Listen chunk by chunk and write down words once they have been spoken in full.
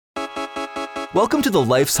Welcome to the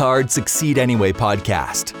Life's Hard, Succeed Anyway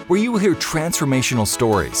podcast, where you will hear transformational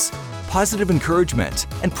stories, positive encouragement,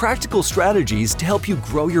 and practical strategies to help you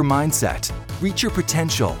grow your mindset, reach your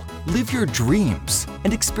potential, live your dreams,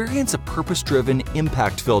 and experience a purpose-driven,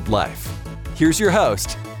 impact-filled life. Here's your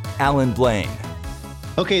host, Alan Blaine.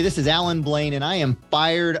 Okay, this is Alan Blaine, and I am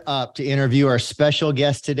fired up to interview our special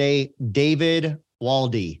guest today, David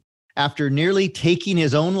Waldy. After nearly taking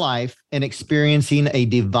his own life and experiencing a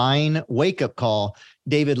divine wake-up call,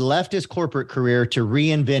 David left his corporate career to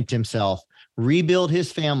reinvent himself, rebuild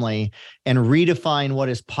his family, and redefine what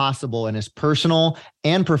is possible in his personal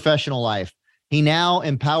and professional life. He now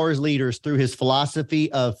empowers leaders through his philosophy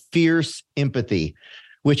of fierce empathy,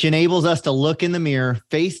 which enables us to look in the mirror,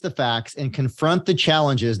 face the facts, and confront the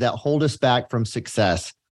challenges that hold us back from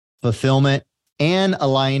success, fulfillment, and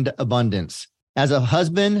aligned abundance. As a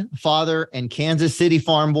husband, father, and Kansas City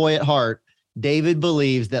farm boy at heart, David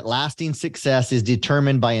believes that lasting success is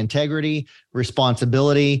determined by integrity,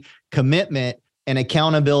 responsibility, commitment, and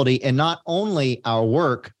accountability in not only our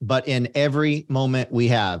work, but in every moment we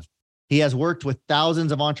have. He has worked with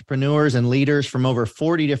thousands of entrepreneurs and leaders from over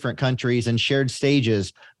 40 different countries and shared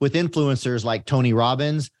stages with influencers like Tony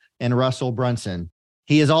Robbins and Russell Brunson.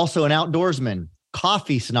 He is also an outdoorsman,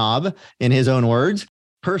 coffee snob, in his own words,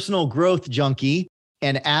 personal growth junkie,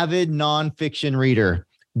 and avid nonfiction reader.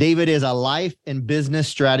 David is a life and business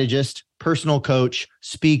strategist, personal coach,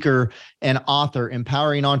 speaker, and author,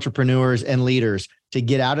 empowering entrepreneurs and leaders to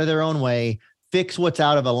get out of their own way, fix what's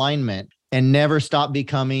out of alignment, and never stop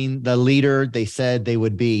becoming the leader they said they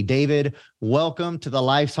would be. David, welcome to the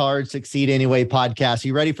Life's Hard, Succeed Anyway podcast.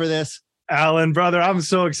 You ready for this? Alan, brother, I'm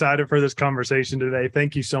so excited for this conversation today.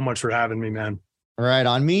 Thank you so much for having me, man. Right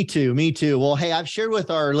on. Me too. Well, hey, I've shared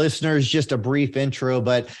with our listeners just a brief intro,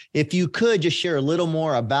 but if you could just share a little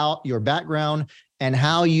more about your background and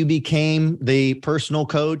how you became the personal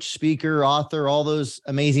coach, speaker, author, all those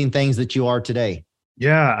amazing things that you are today.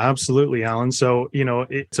 Yeah, absolutely, Alan. So,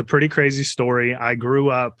 it's a pretty crazy story. I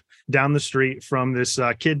grew up down the street from this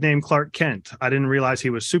kid named Clark Kent. I didn't realize he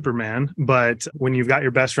was Superman, but when you've got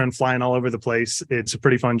your best friend flying all over the place, it's a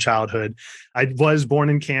pretty fun childhood. I was born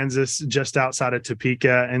in Kansas, just outside of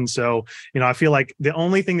Topeka. And so, I feel like the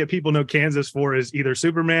only thing that people know Kansas for is either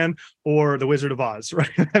Superman or the Wizard of Oz, right?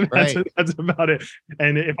 That's about it.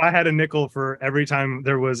 And if I had a nickel for every time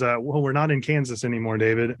there was we're not in Kansas anymore,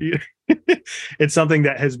 David. It's something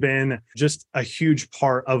that has been just a huge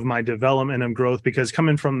part of my development and growth, because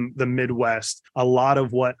coming from the Midwest, a lot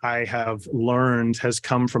of what I have learned has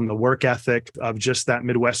come from the work ethic of just that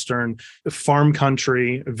Midwestern farm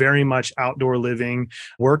country, very much outdoor living,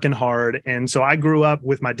 working hard. And so I grew up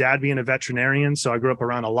with my dad being a veterinarian. So I grew up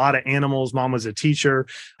around a lot of animals. Mom was a teacher,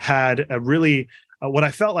 had a really what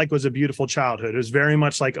I felt like was a beautiful childhood. It was very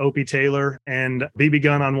much like Opie Taylor and BB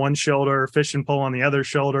gun on one shoulder, fishing pole on the other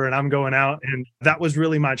shoulder, and I'm going out. And that was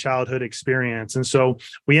really my childhood experience. And so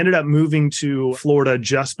we ended up moving to Florida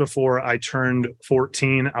just before I turned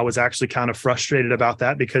 14. I was actually kind of frustrated about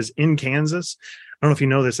that because in Kansas, I don't know if you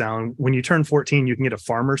know this, Alan, when you turn 14, you can get a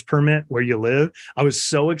farmer's permit where you live. I was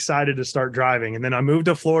so excited to start driving. And then I moved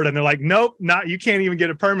to Florida and they're like, nope, you can't even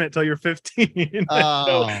get a permit till you're 15.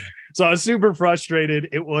 Oh. So I was super frustrated.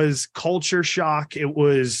 It was culture shock. It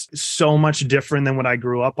was so much different than what I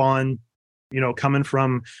grew up on. Coming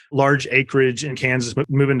from large acreage in Kansas,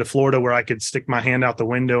 moving to Florida where I could stick my hand out the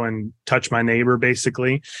window and touch my neighbor,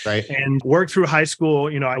 basically. Right. And worked through high school.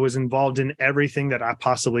 I was involved in everything that I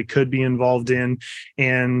possibly could be involved in.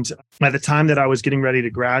 And by the time that I was getting ready to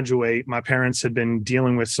graduate, my parents had been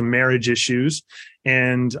dealing with some marriage issues.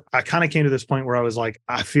 And I kind of came to this point where I was like,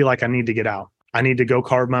 I feel like I need to get out. I need to go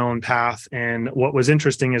carve my own path. And what was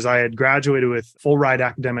interesting is I had graduated with full ride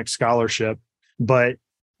academic scholarship, but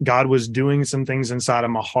God was doing some things inside of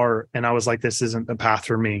my heart. And I was like, this isn't the path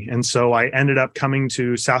for me. And so I ended up coming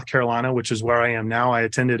to South Carolina, which is where I am now. I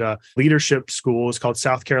attended a leadership school. It's called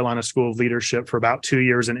South Carolina School of Leadership for about 2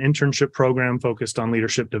 years, an internship program focused on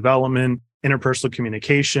leadership development, interpersonal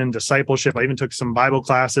communication, discipleship. I even took some Bible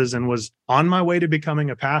classes and was on my way to becoming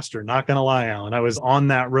a pastor. Not going to lie, Alan, I was on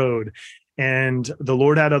that road. And the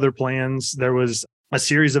Lord had other plans. There was a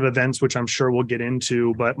series of events, which I'm sure we'll get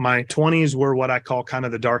into, but my 20s were what I call kind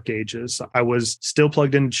of the dark ages. I was still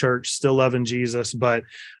plugged into church, still loving Jesus, but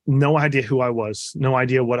no idea who I was, no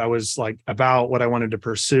idea what I was like about, what I wanted to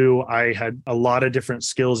pursue. I had a lot of different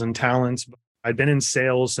skills and talents. I'd been in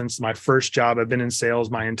sales since my first job. I've been in sales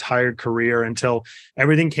my entire career until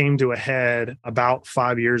everything came to a head about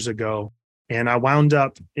 5 years ago. And I wound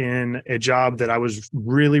up in a job that I was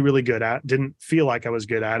really, really good at. Didn't feel like I was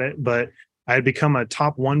good at it, but I had become a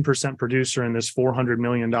top 1% producer in this $400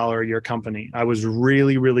 million a year company. I was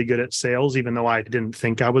really, really good at sales, even though I didn't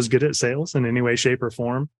think I was good at sales in any way, shape, or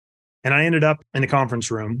form. And I ended up in a conference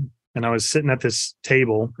room and I was sitting at this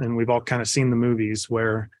table, and we've all kind of seen the movies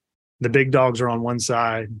where the big dogs are on one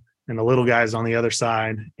side and the little guys on the other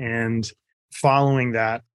side. And following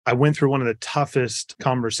that, I went through one of the toughest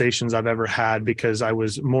conversations I've ever had, because I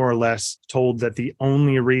was more or less told that the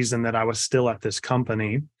only reason that I was still at this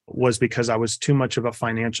company was because I was too much of a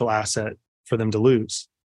financial asset for them to lose.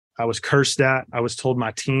 I was cursed at. I was told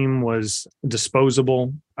my team was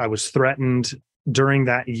disposable. I was threatened. During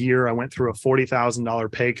that year, I went through a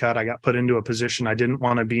 $40,000 pay cut. I got put into a position I didn't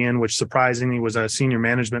want to be in, which surprisingly was a senior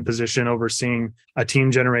management position overseeing a team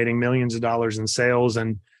generating millions of dollars in sales,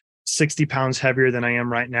 and 60 pounds heavier than I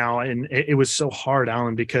am right now. And it was so hard,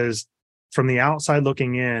 Alan, because from the outside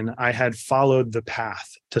looking in, I had followed the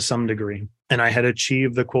path to some degree, and I had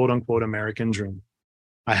achieved the quote unquote American dream.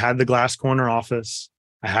 I had the glass corner office.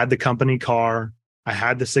 I had the company car. I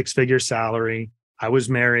had the 6-figure salary. I was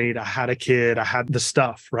married. I had a kid. I had the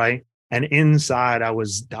stuff, right? And inside I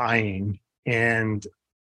was dying. And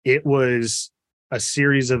it was a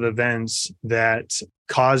series of events that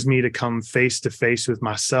caused me to come face to face with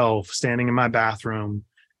myself, standing in my bathroom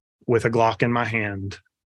with a Glock in my hand,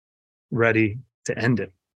 ready to end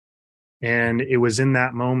it. And it was in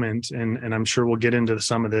that moment, and I'm sure we'll get into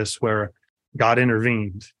some of this, where God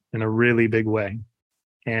intervened in a really big way.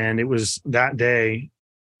 And it was that day,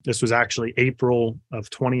 this was actually April of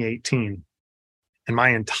 2018. And my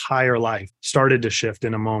entire life started to shift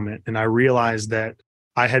in a moment. And I realized that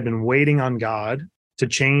I had been waiting on God to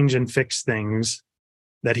change and fix things,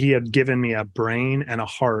 that he had given me a brain and a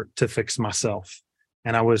heart to fix myself.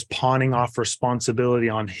 And I was pawning off responsibility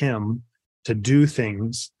on him to do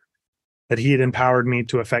things that he had empowered me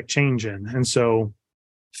to affect change in. And so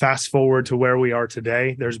fast forward to where we are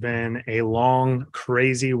today, there's been a long,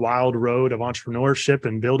 crazy, wild road of entrepreneurship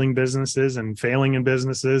and building businesses and failing in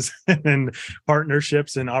businesses and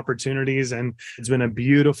partnerships and opportunities. And it's been a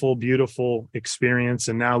beautiful, beautiful experience.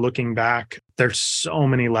 And now looking back, there's so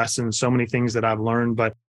many lessons, so many things that I've learned,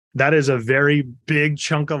 but that is a very big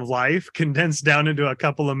chunk of life condensed down into a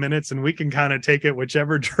couple of minutes, and we can kind of take it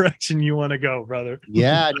whichever direction you want to go, brother.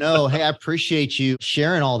 Yeah, no. Hey, I appreciate you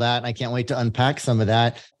sharing all that. And I can't wait to unpack some of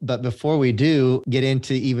that. But before we do get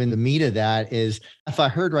into even the meat of that, is, if I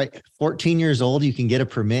heard right, 14 years old, you can get a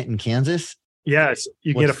permit in Kansas. Yes,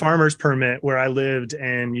 you can get a farmer's permit where I lived,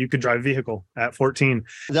 and you could drive a vehicle at 14.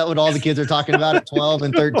 Is that what all the kids are talking about at 12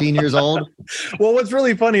 and 13 years old? Well, what's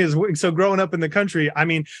really funny is, so growing up in the country, I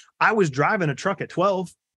mean, I was driving a truck at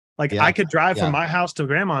 12. Like, I could drive from my house to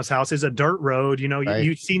grandma's house. It's a dirt road. You know,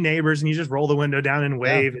 you see neighbors and you just roll the window down and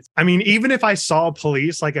wave. Yeah. I mean, even if I saw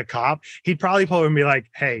police, like a cop, he'd probably pull and be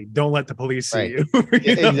like, hey, don't let the police see you.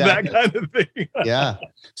 You know, that kind of thing. Yeah.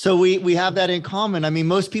 So we have that in common. I mean,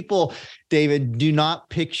 most people, David, do not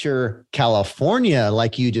picture California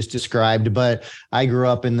like you just described, but I grew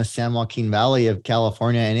up in the San Joaquin Valley of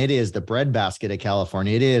California, and it is the breadbasket of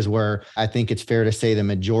California. It is where I think it's fair to say the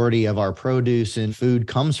majority of our produce and food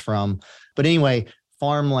comes from. But anyway,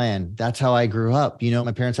 farmland, that's how I grew up. You know,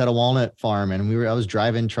 my parents had a walnut farm, and I was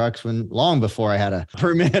driving trucks long before I had a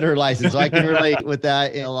permit or license. So I can relate with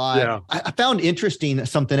that a lot. Yeah. I found interesting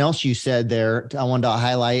something else you said there I wanted to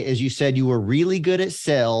highlight, is you said you were really good at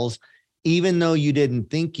sales, even though you didn't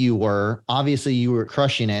think you were. Obviously, you were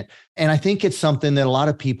crushing it. And I think it's something that a lot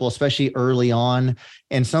of people, especially early on,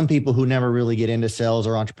 and some people who never really get into sales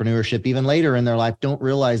or entrepreneurship, even later in their life, don't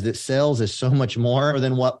realize that sales is so much more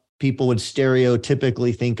than what people would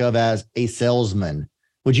stereotypically think of as a salesman.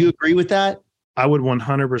 Would you agree with that? I would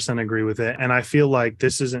 100% agree with it. And I feel like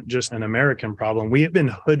this isn't just an American problem. We have been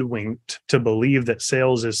hoodwinked to believe that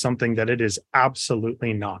sales is something that it is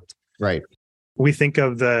absolutely not. Right. We think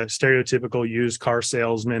of the stereotypical used car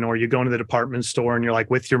salesman, or you go into the department store and you're like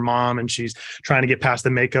with your mom and she's trying to get past the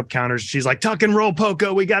makeup counters. She's like, tuck and roll,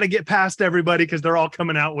 Poco. We got to get past everybody, because they're all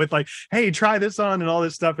coming out with like, hey, try this on and all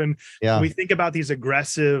this stuff. And we think about these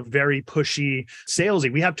aggressive, very pushy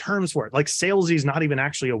salesy. We have terms for it. Like, salesy is not even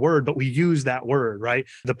actually a word, but we use that word, right?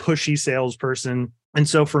 The pushy salesperson. And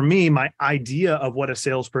so for me, my idea of what a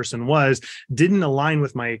salesperson was didn't align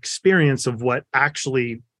with my experience of what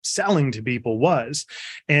actually selling to people was.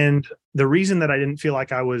 And the reason that I didn't feel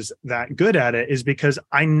like I was that good at it is because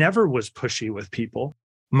I never was pushy with people.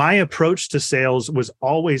 My approach to sales was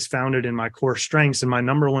always founded in my core strengths. And my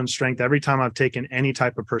number one strength, every time I've taken any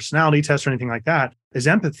type of personality test or anything like that, is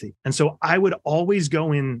empathy. And so I would always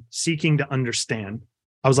go in seeking to understand.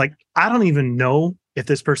 I was like, I don't even know if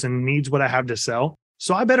this person needs what I have to sell,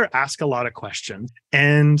 so I better ask a lot of questions.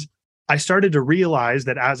 And I started to realize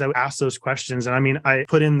that as I asked those questions, and I mean, I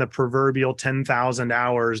put in the proverbial 10,000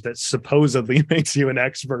 hours that supposedly makes you an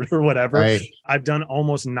expert or whatever. Right. I've done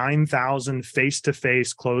almost 9,000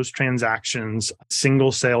 face-to-face closed transactions,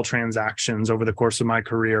 single sale transactions over the course of my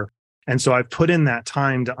career. And so I've put in that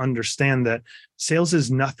time to understand that sales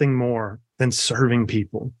is nothing more than serving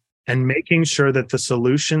people and making sure that the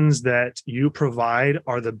solutions that you provide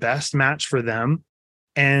are the best match for them.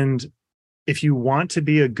 And if you want to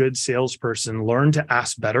be a good salesperson, learn to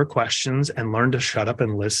ask better questions and learn to shut up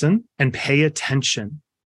and listen and pay attention.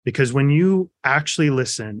 Because when you actually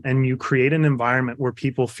listen and you create an environment where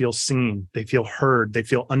people feel seen, they feel heard, they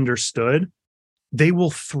feel understood, they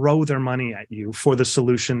will throw their money at you for the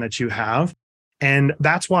solution that you have. And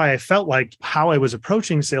that's why I felt like how I was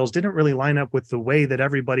approaching sales didn't really line up with the way that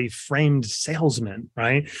everybody framed salesmen,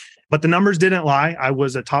 right? But the numbers didn't lie. I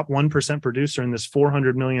was a top 1% producer in this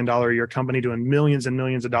 $400 million a year company doing millions and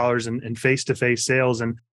millions of dollars in face-to-face sales.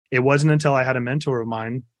 And it wasn't until I had a mentor of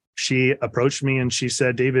mine, she approached me and she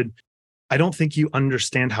said, David, I don't think you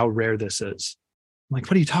understand how rare this is. I'm like,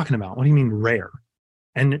 what are you talking about? What do you mean rare?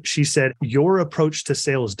 And she said, your approach to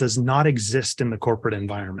sales does not exist in the corporate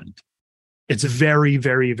environment. It's very,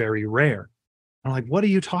 very, very rare. I'm like, what are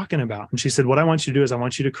you talking about? And she said, what I want you to do is I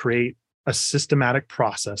want you to create a systematic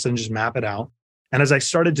process and just map it out. And as I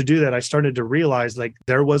started to do that, I started to realize like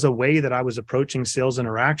there was a way that I was approaching sales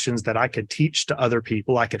interactions that I could teach to other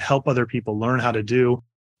people. I could help other people learn how to do.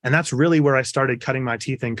 And that's really where I started cutting my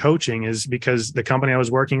teeth in coaching, is because the company I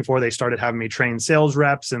was working for, they started having me train sales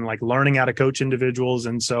reps and like learning how to coach individuals.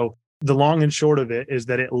 And so the long and short of it is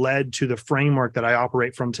that it led to the framework that I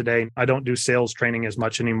operate from today. I don't do sales training as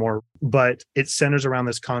much anymore, but it centers around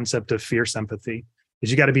this concept of fierce empathy. Is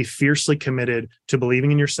you got to be fiercely committed to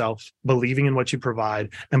believing in yourself, believing in what you provide,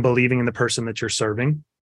 and believing in the person that you're serving.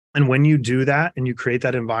 And when you do that and you create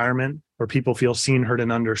that environment where people feel seen, heard,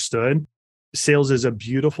 and understood, sales is a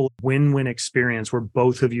beautiful win-win experience where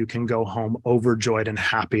both of you can go home overjoyed and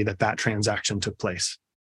happy that that transaction took place.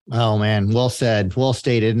 Oh, man. Well said. Well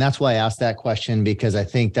stated. And that's why I asked that question, because I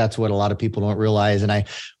think that's what a lot of people don't realize. And I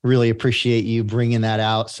really appreciate you bringing that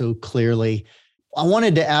out so clearly. I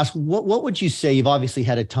wanted to ask, what would you say? You've obviously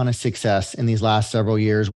had a ton of success in these last several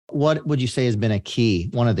years. What would you say has been a key,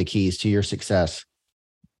 one of the keys to your success?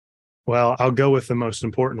 Well, I'll go with the most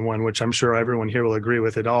important one, which I'm sure everyone here will agree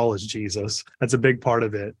with. It all is Jesus. That's a big part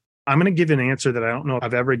of it. I'm going to give an answer that I don't know if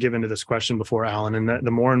I've ever given to this question before, Alan. And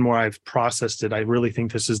the more and more I've processed it, I really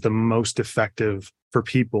think this is the most effective for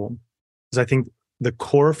people. Because I think the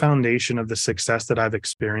core foundation of the success that I've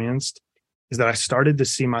experienced is that I started to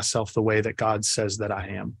see myself the way that God says that I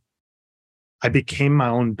am. I became my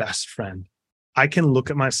own best friend. I can look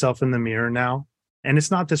at myself in the mirror now, and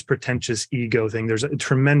it's not this pretentious ego thing. There's a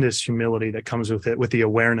tremendous humility that comes with it, with the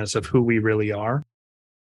awareness of who we really are.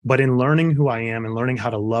 But in learning who I am and learning how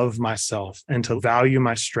to love myself and to value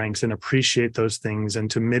my strengths and appreciate those things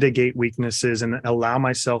and to mitigate weaknesses and allow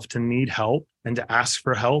myself to need help and to ask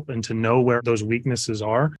for help and to know where those weaknesses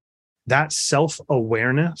are, that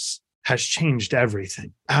self-awareness has changed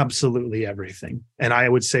everything, absolutely everything. And I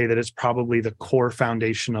would say that it's probably the core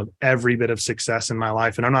foundation of every bit of success in my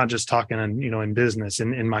life. And I'm not just talking in business,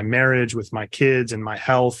 in my marriage, with my kids, and my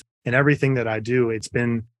health, and everything that I do. It's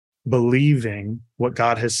been believing what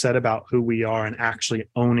God has said about who we are and actually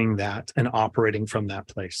owning that and operating from that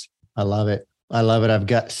place. I love it. I love it. I've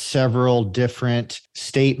got several different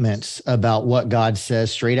statements about what God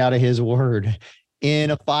says straight out of his word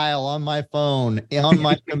in a file on my phone, on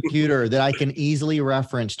my computer, that I can easily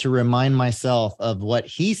reference to remind myself of what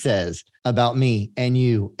he says about me and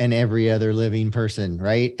you and every other living person,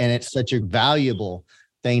 right? And it's such a valuable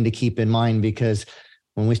thing to keep in mind, because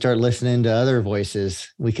when we start listening to other voices,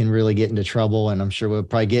 we can really get into trouble. And I'm sure we'll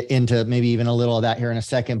probably get into maybe even a little of that here in a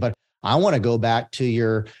second. But I want to go back to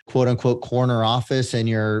your quote unquote corner office and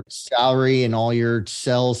your salary and all your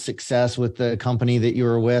sales success with the company that you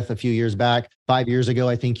were with a few years back, 5 years ago,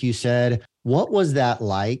 I think you said. What was that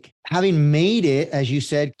like? Having made it, as you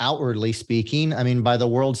said, outwardly speaking, I mean, by the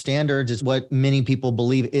world standards, is what many people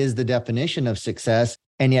believe is the definition of success.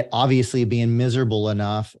 And yet obviously being miserable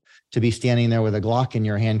enough to be standing there with a Glock in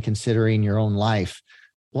your hand, considering your own life.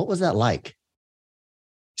 What was that like?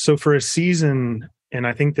 So for a season, and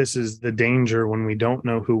I think this is the danger when we don't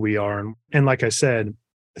know who we are. And like I said,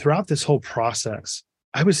 throughout this whole process,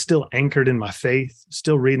 I was still anchored in my faith,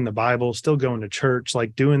 still reading the Bible, still going to church,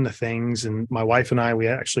 like doing the things. And my wife and I, we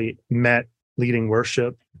actually met leading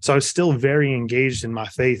worship. So I was still very engaged in my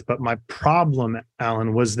faith. But my problem,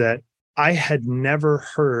 Alan, was that I had never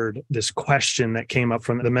heard this question that came up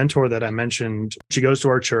from the mentor that I mentioned. She goes to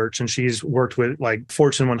our church and she's worked with like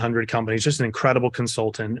Fortune 100 companies, just an incredible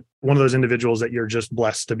consultant, one of those individuals that you're just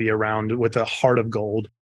blessed to be around with a heart of gold.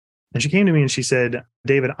 And she came to me and she said,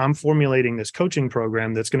 David, I'm formulating this coaching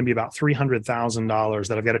program that's going to be about $300,000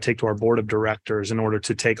 that I've got to take to our board of directors in order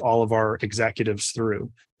to take all of our executives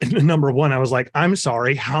through. And number one, I was like, I'm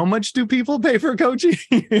sorry, how much do people pay for coaching?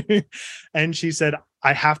 And she said,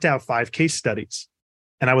 I have to have 5 case studies.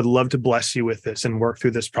 And I would love to bless you with this and work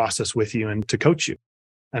through this process with you and to coach you.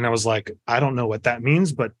 And I was like, I don't know what that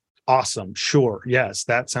means, but awesome. Sure. Yes,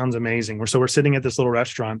 that sounds amazing. So we're sitting at this little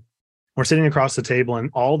restaurant. We're sitting across the table and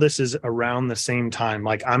all this is around the same time.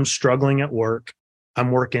 Like I'm struggling at work.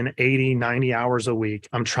 I'm working 80, 90 hours a week.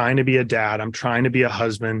 I'm trying to be a dad. I'm trying to be a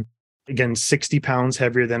husband. Again, 60 pounds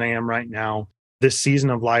heavier than I am right now. This season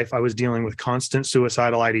of life, I was dealing with constant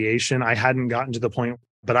suicidal ideation. I hadn't gotten to the point,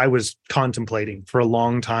 but I was contemplating for a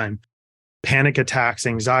long time. Panic attacks,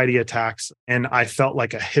 anxiety attacks. And I felt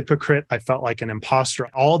like a hypocrite. I felt like an imposter.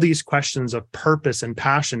 All these questions of purpose and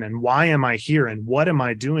passion and why am I here and what am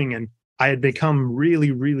I doing? And I had become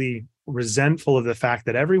really, really resentful of the fact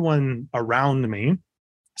that everyone around me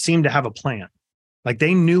seemed to have a plan. Like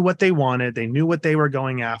they knew what they wanted. They knew what they were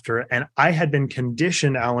going after. And I had been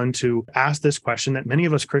conditioned, Alan, to ask this question that many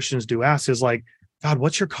of us Christians do ask is like, God,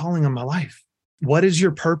 what's your calling on my life? What is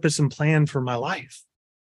your purpose and plan for my life?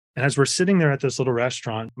 And as we're sitting there at this little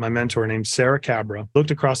restaurant, my mentor named Sarah Cabra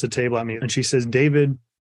looked across the table at me and she says, David,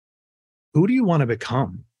 who do you want to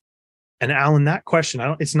become? And Alan, that question,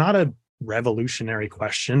 it's not a revolutionary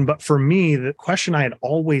question, but for me, the question I had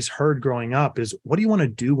always heard growing up is, what do you want to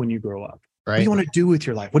do when you grow up? Right. What do you want to do with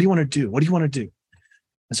your life? What do you want to do? What do you want to do?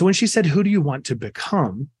 And so when she said, who do you want to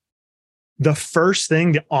become? The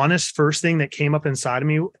honest first thing that came up inside of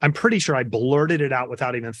me, I'm pretty sure I blurted it out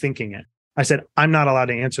without even thinking it. I said, I'm not allowed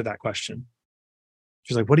to answer that question.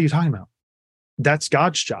 She's like, what are you talking about? That's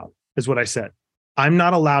God's job, is what I said. I'm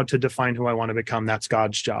not allowed to define who I want to become. That's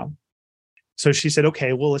God's job. So she said,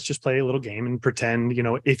 okay, well, let's just play a little game and pretend,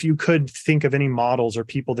 if you could think of any models or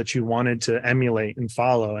people that you wanted to emulate and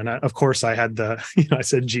follow. And of course I had I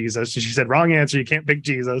said Jesus. She said, wrong answer. You can't pick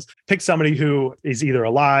Jesus. Pick somebody who is either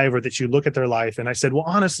alive or that you look at their life. And I said, well,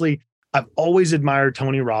 honestly, I've always admired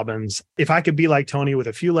Tony Robbins. If I could be like Tony with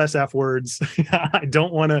a few less F words, I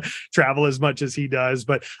don't want to travel as much as he does,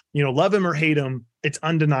 but love him or hate him, it's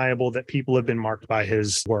undeniable that people have been marked by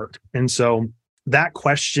his work. And so that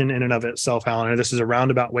question in and of itself, Alan, this is a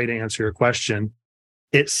roundabout way to answer your question.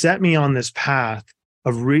 It set me on this path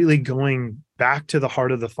of really going back to the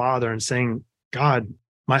heart of the Father and saying, God,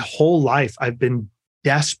 my whole life, I've been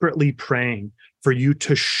desperately praying for you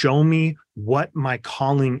to show me what my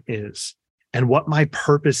calling is and what my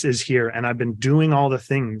purpose is here. And I've been doing all the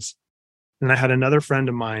things. And I had another friend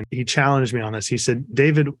of mine, he challenged me on this. He said,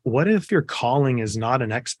 David, what if your calling is not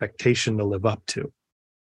an expectation to live up to?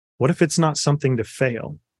 What if it's not something to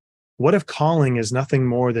fail? What if calling is nothing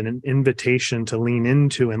more than an invitation to lean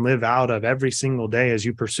into and live out of every single day as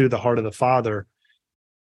you pursue the heart of the Father?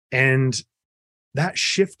 And that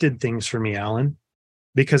shifted things for me, Alan,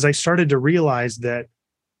 because I started to realize that,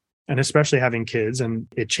 and especially having kids, and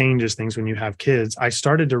it changes things when you have kids, I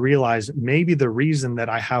started to realize maybe the reason that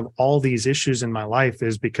I have all these issues in my life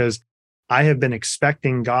is because I have been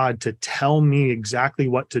expecting God to tell me exactly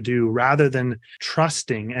what to do rather than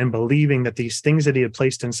trusting and believing that these things that he had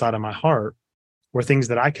placed inside of my heart were things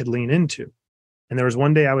that I could lean into. And there was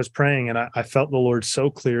one day I was praying and I felt the Lord so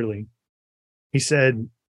clearly. He said,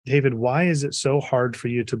 David, why is it so hard for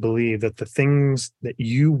you to believe that the things that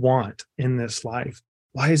you want in this life,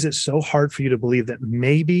 why is it so hard for you to believe that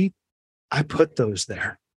maybe I put those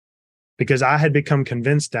there? Because I had become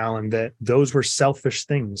convinced, Alan, that those were selfish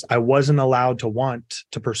things. I wasn't allowed to want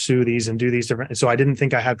to pursue these and do these different. So I didn't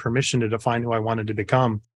think I had permission to define who I wanted to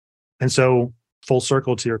become. And so full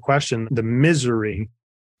circle to your question, the misery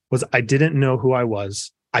was I didn't know who I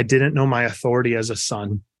was. I didn't know my authority as a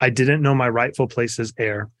son. I didn't know my rightful place as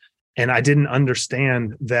heir. And I didn't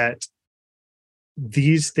understand that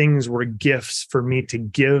these things were gifts for me to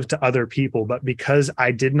give to other people. But because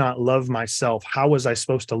I did not love myself, how was I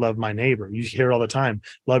supposed to love my neighbor? You hear all the time,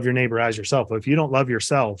 love your neighbor as yourself. Well, if you don't love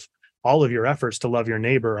yourself, all of your efforts to love your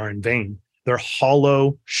neighbor are in vain. They're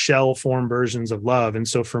hollow shell form versions of love. And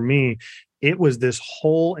so for me, it was this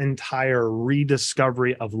whole entire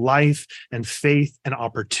rediscovery of life and faith and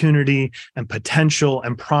opportunity and potential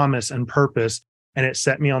and promise and purpose. And it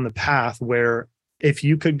set me on the path where if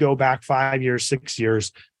you could go back 5 years, 6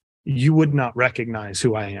 years, you would not recognize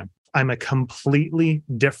who I am. I'm a completely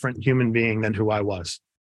different human being than who I was.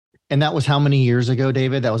 And that was how many years ago,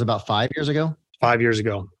 David? That was about 5 years ago? 5 years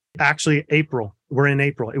ago. Actually, April. We're in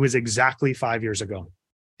April. It was exactly 5 years ago.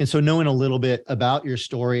 And so knowing a little bit about your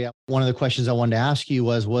story, one of the questions I wanted to ask you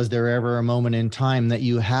was there ever a moment in time that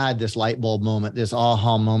you had this light bulb moment, this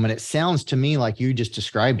aha moment? It sounds to me like you just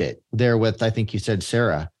described it there with, I think you said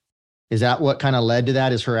Sarah. Is that what kind of led to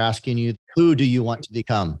that? Is her asking you, who do you want to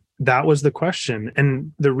become? That was the question.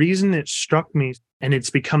 And the reason it struck me, and it's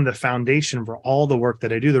become the foundation for all the work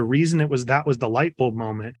that I do, the reason that was the light bulb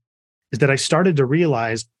moment is that I started to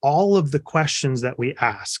realize all of the questions that we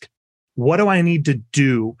ask. What do I need to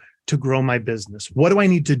do to grow my business? What do I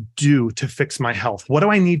need to do to fix my health? What do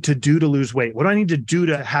I need to do to lose weight? What do I need to do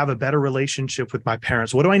to have a better relationship with my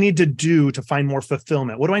parents? What do I need to do to find more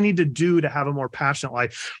fulfillment? What do I need to do to have a more passionate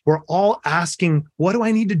life? We're all asking, what do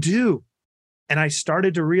I need to do? And I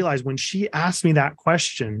started to realize when she asked me that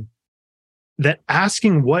question, that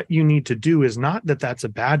asking what you need to do is not that that's a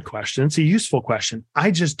bad question. It's a useful question.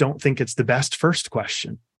 I just don't think it's the best first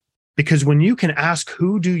question. Because when you can ask,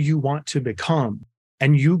 who do you want to become?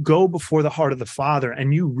 And you go before the heart of the Father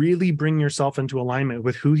and you really bring yourself into alignment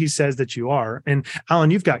with who he says that you are. And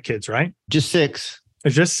Alan, you've got kids, right? Just 6.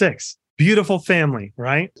 Just 6. Beautiful family,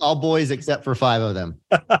 right? All boys except for 5 of them.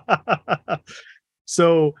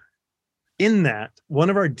 So in that, one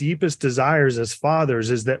of our deepest desires as fathers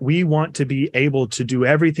is that we want to be able to do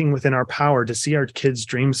everything within our power to see our kids'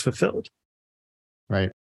 dreams fulfilled. Right.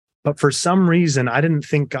 But for some reason, I didn't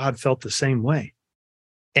think God felt the same way.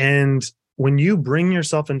 And when you bring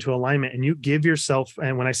yourself into alignment and you give yourself,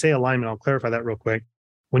 and when I say alignment, I'll clarify that real quick.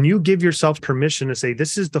 When you give yourself permission to say,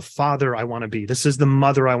 this is the father I want to be, this is the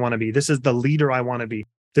mother I want to be, this is the leader I want to be,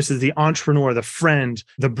 this is the entrepreneur, the friend,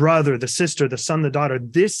 the brother, the sister, the son, the daughter,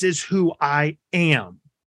 this is who I am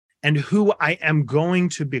and who I am going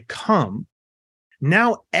to become.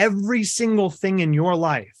 Now, every single thing in your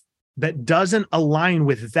life that doesn't align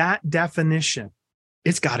with that definition,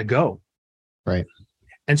 it's got to go. Right.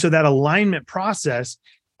 And so that alignment process,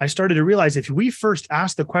 I started to realize if we first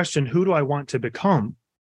ask the question, who do I want to become?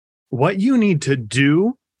 What you need to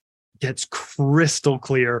do gets crystal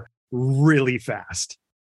clear really fast.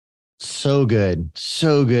 So good.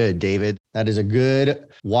 So good, David. That is a good,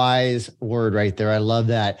 wise word right there. I love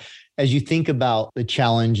that. As you think about the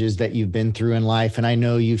challenges that you've been through in life, and I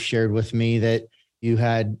know you've shared with me that you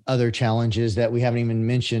had other challenges that we haven't even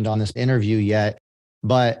mentioned on this interview yet.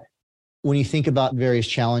 But when you think about various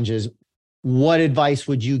challenges, what advice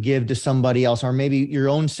would you give to somebody else, or maybe your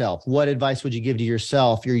own self? What advice would you give to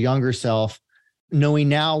yourself, your younger self, knowing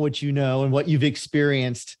now what you know and what you've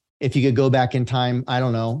experienced? If you could go back in time, I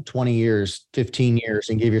don't know, 20 years, 15 years,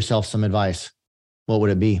 and give yourself some advice, what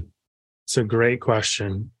would it be? It's a great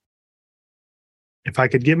question. If I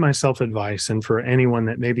could give myself advice, and for anyone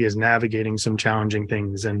that maybe is navigating some challenging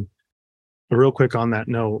things, and real quick on that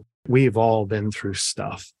note, we've all been through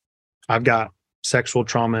stuff. I've got sexual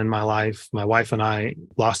trauma in my life. My wife and I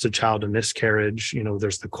lost a child, a miscarriage.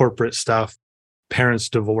 There's the corporate stuff, parents'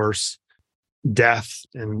 divorce, death,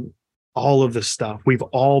 and all of this stuff. We've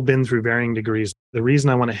all been through varying degrees. The reason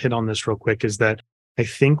I want to hit on this real quick is that I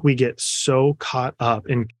think we get so caught up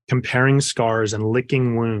in comparing scars and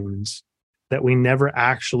licking wounds that we never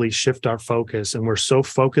actually shift our focus. And we're so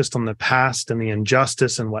focused on the past and the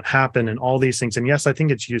injustice and what happened and all these things. And yes, I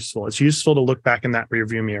think it's useful. It's useful to look back in that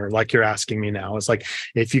rearview mirror, like you're asking me now. It's like,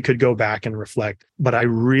 if you could go back and reflect, but I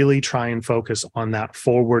really try and focus on that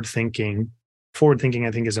forward thinking. Forward thinking,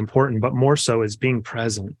 I think, is important, but more so is being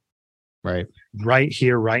present. Right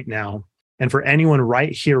here, right now. And for anyone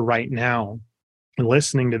right here, right now, and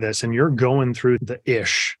listening to this, and you're going through the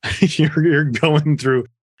ish, you're going through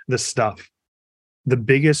the stuff. The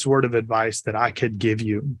biggest word of advice that I could give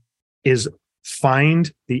you is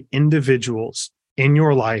find the individuals in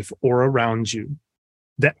your life or around you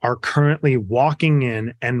that are currently walking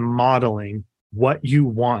in and modeling what you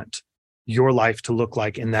want your life to look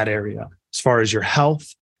like in that area, as far as your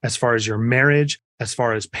health, as far as your marriage, as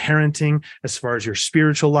far as parenting, as far as your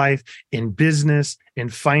spiritual life, in business, in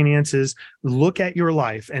finances. Look at your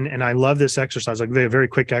life. And I love this exercise, like a very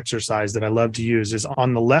quick exercise that I love to use is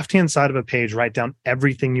on the left-hand side of a page, write down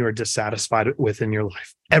everything you are dissatisfied with in your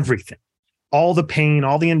life. Everything. All the pain,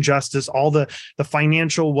 all the injustice, all the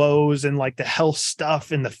financial woes and like the health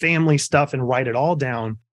stuff and the family stuff, and write it all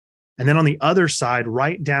down. And then on the other side,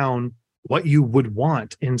 write down what you would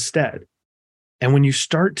want instead. And when you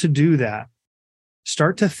start to do that,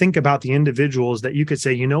 start to think about the individuals that you could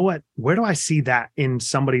say, you know what, where do I see that in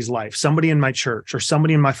somebody's life, somebody in my church or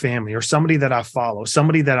somebody in my family or somebody that I follow,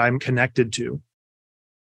 somebody that I'm connected to?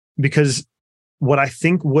 Because what I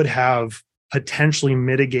think would have potentially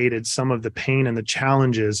mitigated some of the pain and the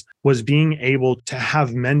challenges was being able to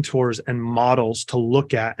have mentors and models to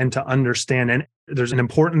look at and to understand. And there's an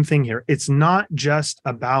important thing here. It's not just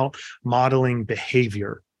about modeling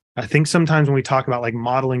behavior. I think sometimes when we talk about like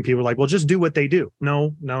modeling, people are like, well, just do what they do.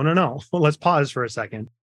 No. Well, let's pause for a second,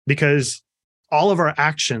 because all of our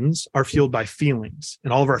actions are fueled by feelings,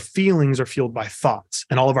 and all of our feelings are fueled by thoughts,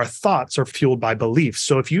 and all of our thoughts are fueled by beliefs.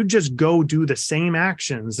 So if you just go do the same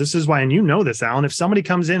actions, this is why, and you know this, Alan, if somebody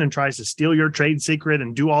comes in and tries to steal your trade secret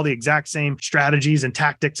and do all the exact same strategies and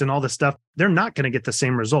tactics and all this stuff, they're not going to get the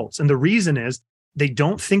same results. And the reason is they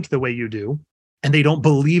don't think the way you do, and they don't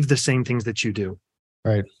believe the same things that you do.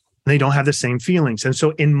 Right. They don't have the same feelings. And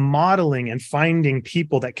so in modeling and finding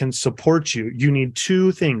people that can support you, you need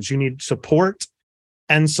two things. You need support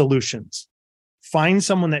and solutions. Find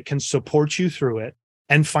someone that can support you through it,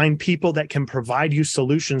 and find people that can provide you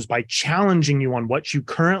solutions by challenging you on what you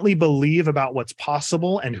currently believe about what's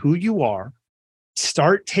possible and who you are.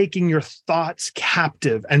 Start taking your thoughts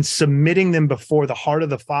captive and submitting them before the heart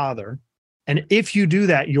of the Father. And if you do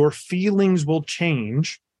that, your feelings will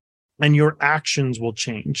change and your actions will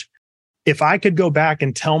change. If I could go back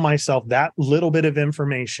and tell myself that little bit of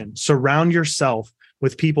information, surround yourself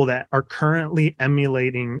with people that are currently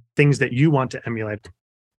emulating things that you want to emulate,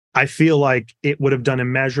 I feel like it would have done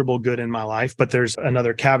immeasurable good in my life. But there's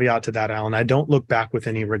another caveat to that, Alan. I don't look back with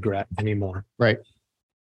any regret anymore. Right.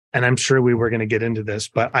 And I'm sure we were going to get into this,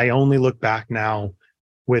 but I only look back now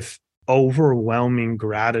with overwhelming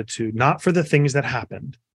gratitude, not for the things that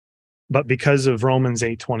happened, but because of Romans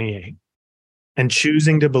 8:28. And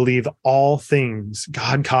choosing to believe all things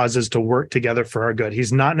God causes to work together for our good.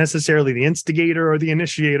 He's not necessarily the instigator or the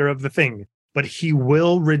initiator of the thing, but he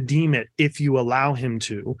will redeem it if you allow him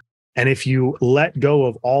to. And if you let go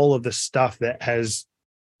of all of the stuff that has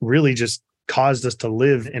really just caused us to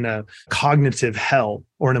live in a cognitive hell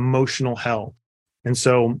or an emotional hell. And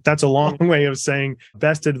so that's a long way of saying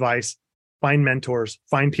best advice: find mentors,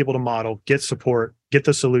 find people to model, get support, get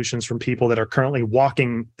the solutions from people that are currently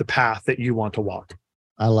walking the path that you want to walk.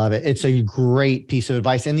 I love it. It's a great piece of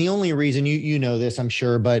advice. And the only reason you know this, I'm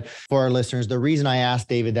sure, but for our listeners, the reason I asked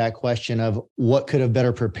David that question of what could have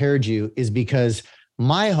better prepared you is because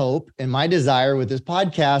my hope and my desire with this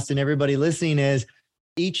podcast and everybody listening is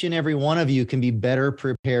each and every one of you can be better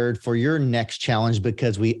prepared for your next challenge,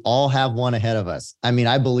 because we all have one ahead of us. I mean,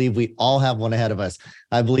 I believe we all have one ahead of us.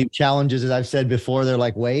 I believe challenges, as I've said before, they're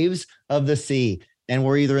like waves of the sea. And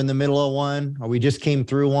we're either in the middle of one, or we just came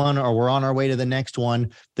through one, or we're on our way to the next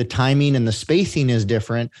one. The timing and the spacing is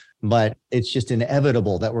different, but it's just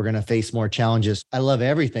inevitable that we're going to face more challenges. I love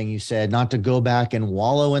everything you said, not to go back and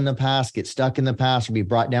wallow in the past, get stuck in the past, or be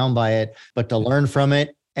brought down by it, but to learn from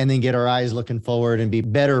it and then get our eyes looking forward and be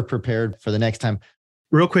better prepared for the next time.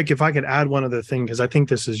 Real quick, if I could add one other thing, because I think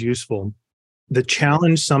this is useful. The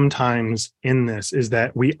challenge sometimes in this is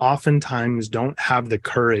that we oftentimes don't have the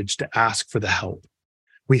courage to ask for the help.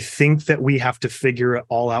 We think that we have to figure it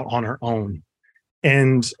all out on our own.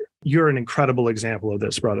 And you're an incredible example of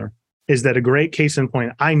this, brother. Is that a great case in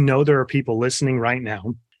point? I know there are people listening right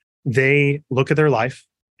now. They look at their life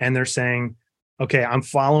and they're saying, okay, I'm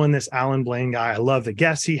following this Alan Blaine guy. I love the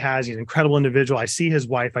guests he has. He's an incredible individual. I see his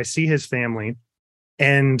wife. I see his family.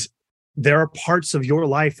 And there are parts of your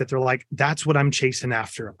life that they're like, that's what I'm chasing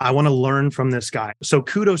after. I want to learn from this guy. So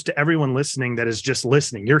kudos to everyone listening that is just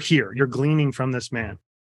listening. You're here. You're gleaning from this man.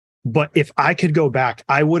 But if I could go back,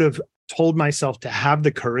 I would have told myself to have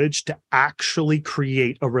the courage to actually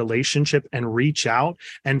create a relationship and reach out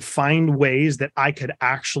and find ways that I could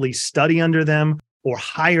actually study under them, or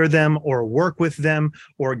hire them, or work with them,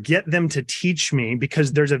 or get them to teach me,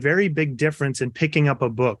 because there's a very big difference in picking up a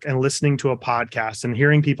book and listening to a podcast and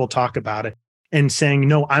hearing people talk about it and saying,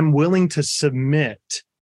 no, I'm willing to submit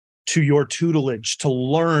to your tutelage, to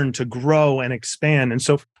learn, to grow and expand. And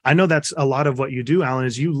so I know that's a lot of what you do, Alan,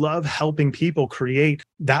 is you love helping people create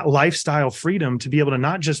that lifestyle freedom to be able to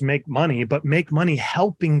not just make money, but make money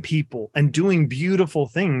helping people and doing beautiful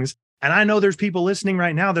things. And I know there's people listening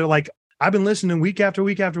right now. They're like, I've been listening week after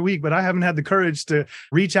week after week, but I haven't had the courage to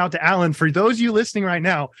reach out to Alan. For those of you listening right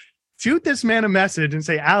now, shoot this man a message and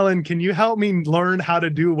say, Alan, can you help me learn how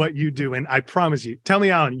to do what you do? And I promise you, tell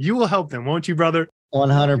me, Alan, you will help them, won't you, brother?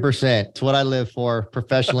 100%. It's what I live for,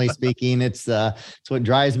 professionally speaking. It's what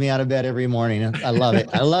drives me out of bed every morning. I love it.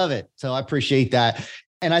 I love it. So I appreciate that.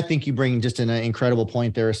 And I think you bring just an incredible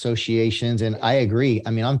point there, associations. And I agree.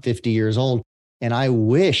 I mean, I'm 50 years old, and I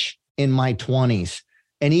wish in my 20s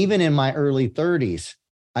and even in my early 30s,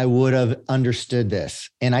 I would have understood this.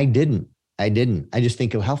 And I didn't. I just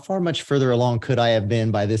think of how much further along could I have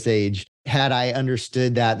been by this age had I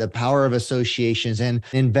understood that the power of associations and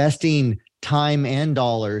investing time and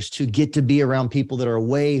dollars to get to be around people that are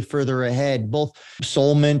way further ahead, both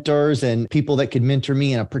soul mentors and people that could mentor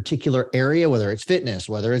me in a particular area, whether it's fitness,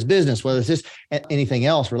 whether it's business, whether it's this, anything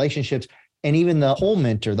else, relationships, and even the whole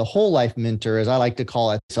mentor, the whole life mentor, as I like to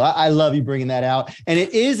call it. So I love you bringing that out. And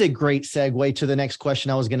it is a great segue to the next question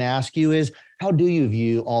I was going to ask you is, how do you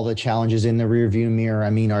view all the challenges in the rearview mirror? I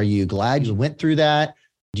mean, are you glad you went through that?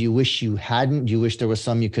 Do you wish you hadn't? Do you wish there was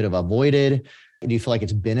some you could have avoided? Do you feel like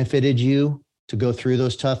it's benefited you to go through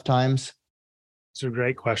those tough times? These are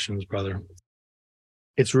great questions, brother.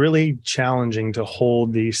 It's really challenging to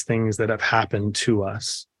hold these things that have happened to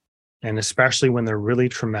us, and especially when they're really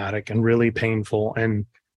traumatic and really painful and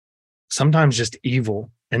sometimes just evil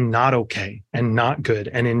and not okay and not good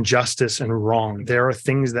and injustice and wrong. There are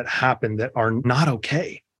things that happen that are not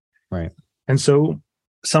okay. Right. And so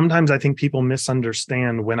sometimes I think people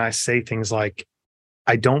misunderstand when I say things like,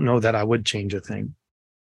 I don't know that I would change a thing.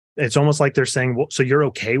 It's almost like they're saying, well, so you're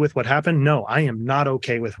okay with what happened? No, I am not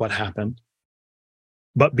okay with what happened.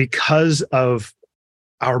 But because of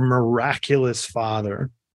our miraculous Father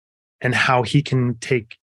and how he can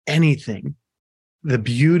take anything, the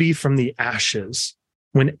beauty from the ashes,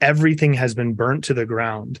 when everything has been burnt to the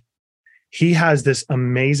ground, he has this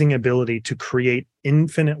amazing ability to create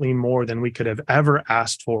infinitely more than we could have ever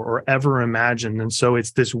asked for or ever imagined. And so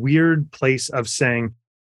it's this weird place of saying,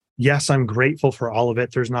 yes, I'm grateful for all of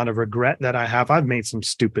it. There's not a regret that I have. I've made some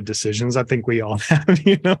stupid decisions. I think we all have,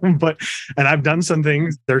 and I've done some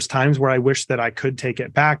things. There's times where I wish that I could take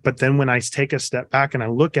it back. But then when I take a step back and I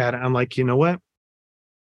look at it, I'm like, you know what?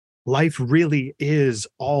 Life really is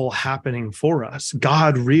all happening for us.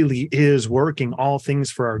 God really is working all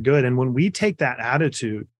things for our good. And when we take that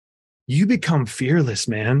attitude, you become fearless,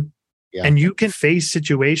 man. Yeah. And you can face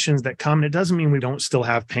situations that come. And it doesn't mean we don't still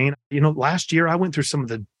have pain. Last year I went through some of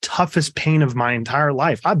the toughest pain of my entire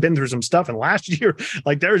life. I've been through some stuff. And last year,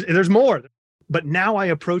 like there's more. But now I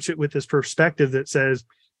approach it with this perspective that says,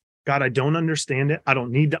 God, I don't understand it. I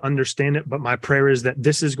don't need to understand it. But my prayer is that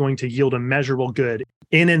this is going to yield immeasurable good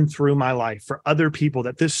in and through my life for other people,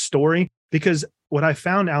 that this story, because what I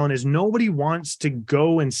found, Alan, is nobody wants to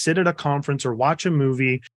go and sit at a conference or watch a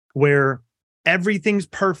movie where everything's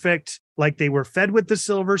perfect, like they were fed with the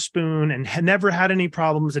silver spoon and had never had any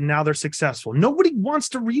problems and now they're successful. Nobody wants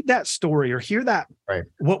to read that story or hear that. Right.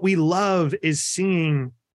 What we love is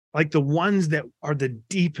seeing like the ones that are the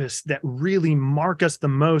deepest, that really mark us the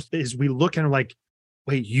most, is we look and are like,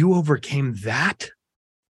 wait, you overcame that?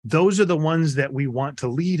 Those are the ones that we want to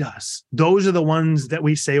lead us. Those are the ones that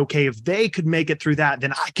we say, okay, if they could make it through that,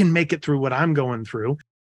 then I can make it through what I'm going through.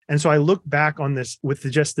 And so I look back on this with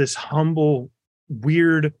just this humble,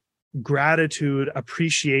 weird gratitude,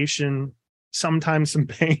 appreciation, sometimes some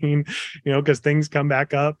pain, because things come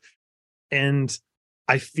back up. And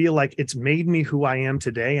I feel like it's made me who I am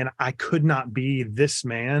today. And I could not be this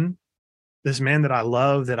man that I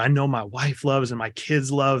love, that I know my wife loves and my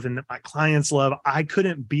kids love and that my clients love. I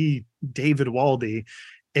couldn't be David Waldy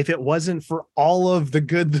if it wasn't for all of the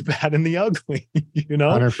good, the bad, and the ugly,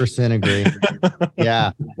 100% agree.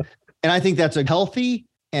 Yeah. And I think that's a healthy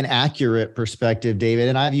and accurate perspective, David.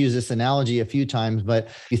 And I've used this analogy a few times, but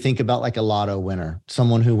you think about like a lotto winner,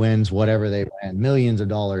 someone who wins whatever they win, millions of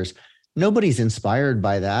dollars. Nobody's inspired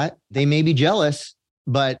by that. They may be jealous,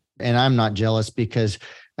 and I'm not jealous because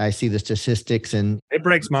I see the statistics and it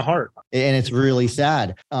breaks my heart. And it's really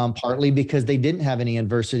sad, partly because they didn't have any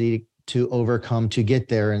adversity to overcome to get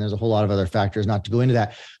there. And there's a whole lot of other factors not to go into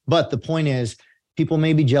that. But the point is, people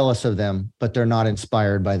may be jealous of them, but they're not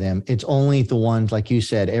inspired by them. It's only the ones, like you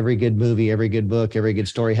said, every good movie, every good book, every good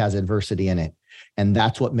story has adversity in it. And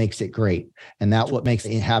that's what makes it great. And that's what makes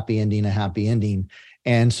a happy ending a happy ending.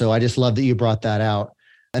 And so I just love that you brought that out.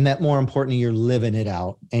 And that more importantly, you're living it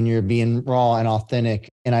out and you're being raw and authentic.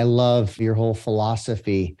 And I love your whole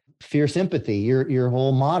philosophy, fierce empathy, your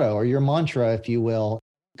whole motto or your mantra, if you will.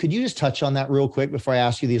 Could you just touch on that real quick before I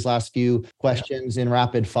ask you these last few questions in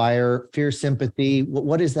rapid fire? Fierce empathy,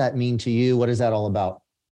 what does that mean to you? What is that all about?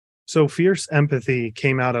 So fierce empathy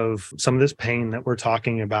came out of some of this pain that we're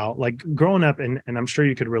talking about, like growing up, and I'm sure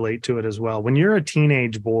you could relate to it as well. When you're a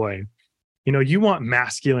teenage boy, you want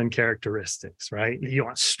masculine characteristics, right? You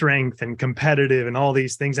want strength and competitive and all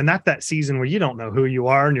these things. And that's that season where you don't know who you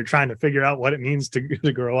are and you're trying to figure out what it means to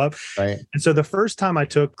grow up. Right. And so the first time I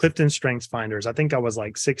took Clifton Strengths Finders, I think I was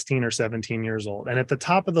like 16 or 17 years old. And at the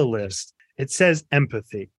top of the list, it says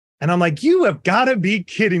empathy. And I'm like, you have got to be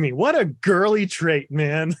kidding me. What a girly trait,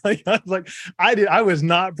 man. I was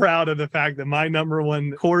not proud of the fact that my number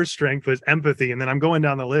one core strength was empathy. And then I'm going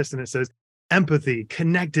down the list and it says empathy,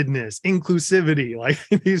 connectedness, inclusivity, like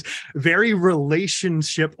these very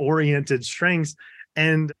relationship oriented strengths.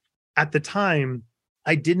 And at the time,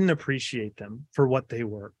 I didn't appreciate them for what they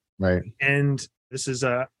were. Right. And this is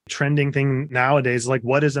a trending thing nowadays, like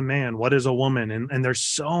what is a man? What is a woman? And there's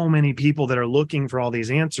so many people that are looking for all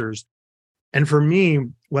these answers. And for me,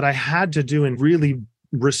 what I had to do in really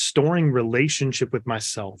restoring relationship with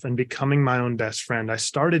myself and becoming my own best friend, I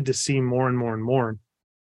started to see more and more and more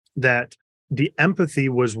that the empathy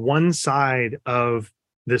was one side of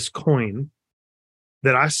this coin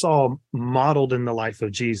that I saw modeled in the life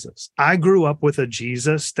of Jesus. I grew up with a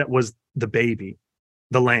Jesus that was the baby,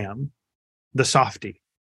 the lamb, the softy,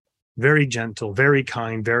 very gentle, very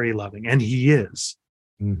kind, very loving. And he is.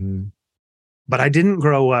 Mm-hmm. But I didn't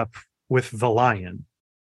grow up with the lion,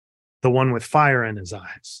 the one with fire in his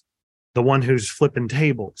eyes, the one who's flipping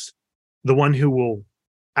tables, the one who will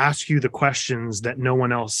ask you the questions that no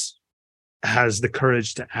one else has the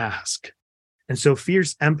courage to ask. And so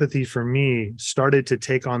fierce empathy for me started to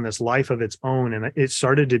take on this life of its own. And it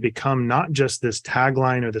started to become not just this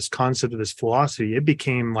tagline or this concept or this philosophy. It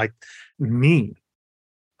became like me.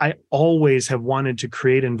 I always have wanted to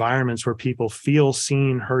create environments where people feel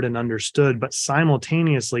seen, heard, and understood. But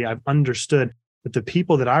simultaneously, I've understood that the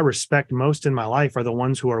people that I respect most in my life are the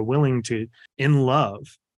ones who are willing to, in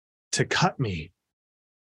love, to cut me,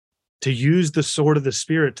 to use the sword of the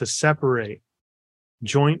Spirit to separate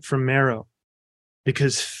joint from marrow,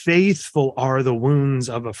 because faithful are the wounds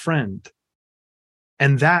of a friend.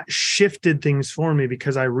 And that shifted things for me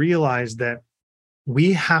because I realized that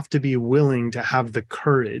we have to be willing to have the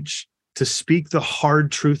courage to speak the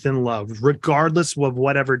hard truth in love, regardless of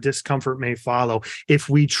whatever discomfort may follow, if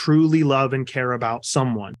we truly love and care about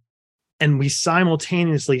someone. And we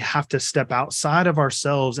simultaneously have to step outside of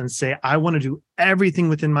ourselves and say, I want to do everything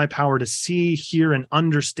within my power to see, hear, and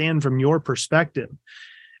understand from your perspective.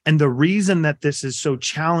 And the reason that this is so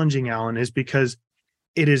challenging, Alan, is because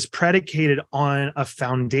it is predicated on a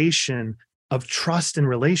foundation of trust and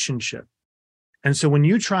relationship. And so when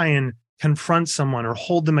you try and confront someone or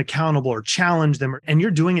hold them accountable or challenge them, and you're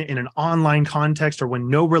doing it in an online context or when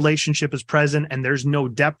no relationship is present and there's no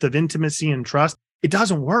depth of intimacy and trust, it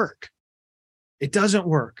doesn't work. It doesn't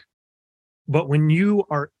work. But when you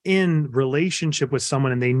are in relationship with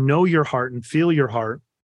someone and they know your heart and feel your heart,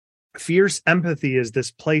 fierce empathy is this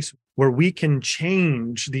place where we can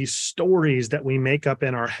change these stories that we make up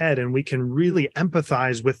in our head, and we can really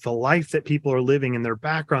empathize with the life that people are living and their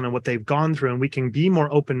background and what they've gone through. And we can be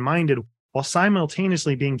more open-minded while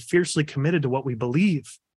simultaneously being fiercely committed to what we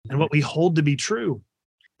believe and what we hold to be true.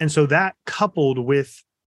 And so that coupled with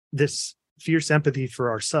this fierce empathy for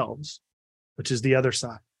ourselves, which is the other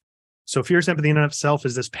side. So fierce empathy in and of itself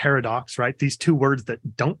is this paradox, right? These two words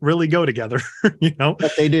that don't really go together,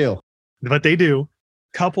 But they do. But they do.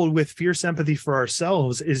 Coupled with fierce empathy for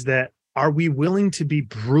ourselves is that, are we willing to be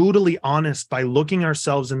brutally honest by looking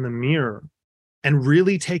ourselves in the mirror and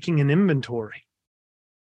really taking an inventory?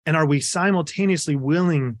 And are we simultaneously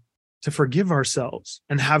willing to forgive ourselves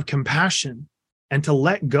and have compassion and to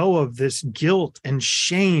let go of this guilt and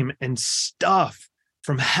shame and stuff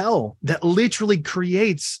from hell that literally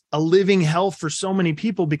creates a living hell for so many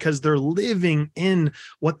people because they're living in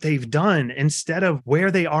what they've done instead of where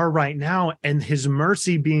they are right now, and his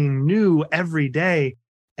mercy being new every day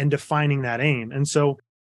and defining that aim. And so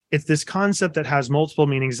it's this concept that has multiple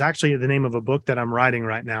meanings. It's actually the name of a book that I'm writing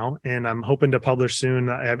right now, and I'm hoping to publish soon.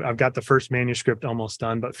 I've got the first manuscript almost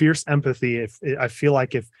done, but fierce empathy, I feel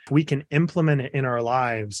like if we can implement it in our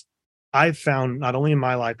lives, I've found not only in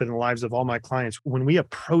my life, but in the lives of all my clients, when we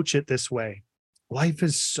approach it this way, life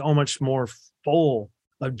is so much more full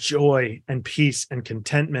of joy and peace and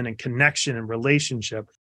contentment and connection and relationship.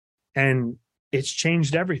 And it's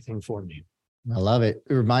changed everything for me. I love it.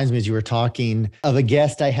 It reminds me, as you were talking, of a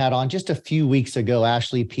guest I had on just a few weeks ago,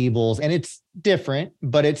 Ashley Peebles, and it's different,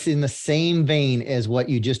 but it's in the same vein as what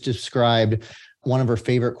you just described. One of her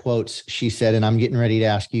favorite quotes, she said, and I'm getting ready to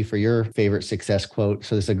ask you for your favorite success quote,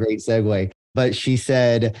 so this is a great segue, but she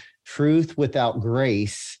said, truth without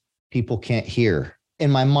grace, people can't hear. In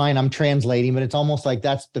my mind, I'm translating, but it's almost like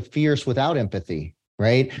that's the fierce without empathy,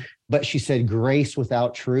 right? But she said, grace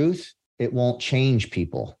without truth, it won't change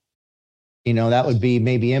people. That would be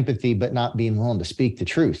maybe empathy, but not being willing to speak the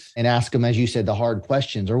truth and ask them, as you said, the hard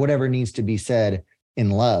questions or whatever needs to be said in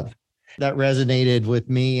love. That resonated with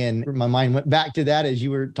me, and my mind went back to that as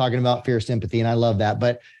you were talking about fierce empathy, and I love that.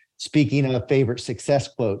 But speaking of favorite success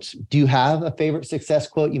quotes, do you have a favorite success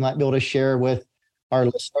quote you might be able to share with our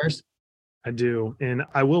listeners? I do, and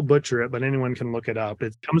I will butcher it, but anyone can look it up.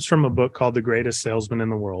 It comes from a book called The Greatest Salesman in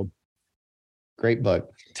the World. Great book.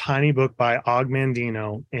 Tiny book by Og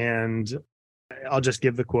Mandino. And I'll just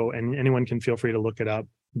give the quote and anyone can feel free to look it up.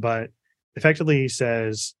 But effectively, he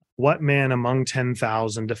says, what man among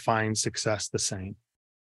 10,000 defines success the same?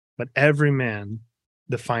 But every man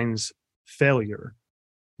defines failure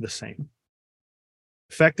the same.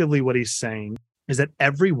 Effectively, what he's saying is that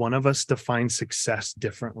every one of us defines success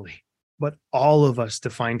differently, but all of us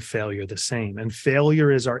define failure the same. And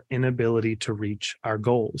failure is our inability to reach our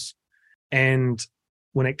goals. And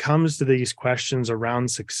when it comes to these questions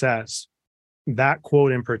around success, that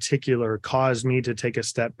quote in particular caused me to take a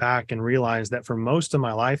step back and realize that for most of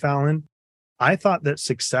my life, Alan, I thought that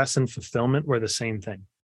success and fulfillment were the same thing.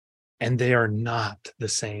 And they are not the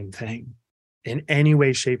same thing in any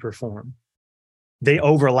way, shape, or form. They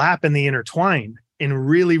overlap and they intertwine in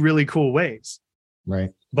really, really cool ways.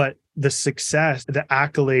 Right. But the success, the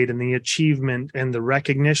accolade and the achievement and the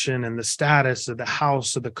recognition and the status of the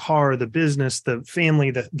house or the car, the business, the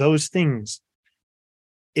family, those things,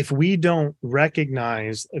 if we don't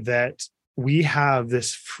recognize that we have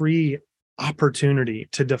this free opportunity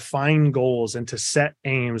to define goals and to set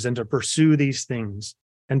aims and to pursue these things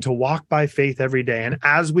and to walk by faith every day. And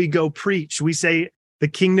as we go preach, we say, the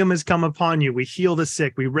kingdom has come upon you. We heal the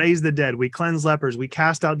sick. We raise the dead. We cleanse lepers. We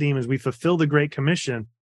cast out demons. We fulfill the Great Commission.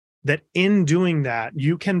 That in doing that,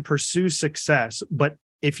 you can pursue success. But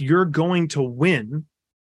if you're going to win,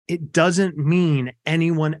 it doesn't mean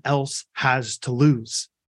anyone else has to lose.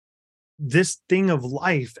 This thing of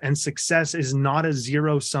life and success is not a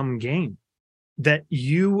zero-sum game. That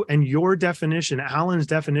you and your definition, Alan's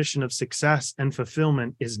definition of success and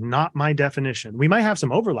fulfillment is not my definition. We might have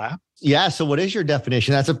some overlap. Yeah. So what is your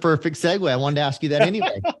definition? That's a perfect segue. I wanted to ask you that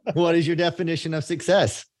anyway. What is your definition of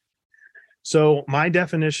success? So my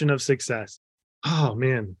definition of success, oh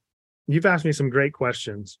man, you've asked me some great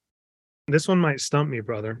questions. This one might stump me,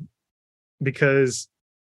 brother, because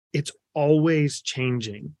it's always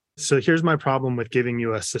changing. So here's my problem with giving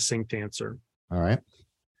you a succinct answer. All right.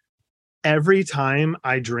 Every time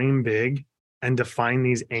I dream big and define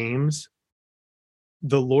these aims,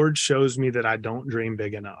 the Lord shows me that I don't dream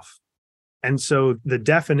big enough. And so the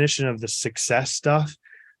definition of the success stuff,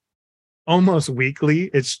 almost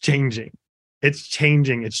weekly, it's changing. It's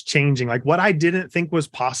changing. It's changing. Like what I didn't think was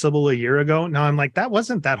possible a year ago. Now I'm like, that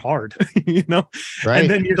wasn't that hard, you know? Right. And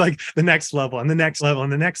then you're like the next level and the next level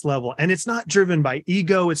and the next level. And it's not driven by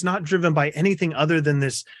ego. It's not driven by anything other than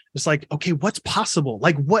this. It's like, okay, what's possible?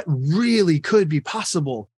 Like what really could be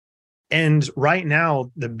possible? And right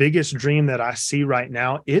now, the biggest dream that I see right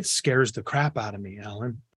now, it scares the crap out of me,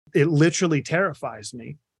 Alan. It literally terrifies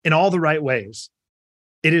me in all the right ways.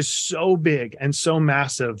 It is so big and so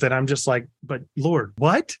massive that I'm just like, but Lord,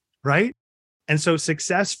 what? Right? And so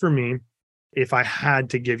success for me, if I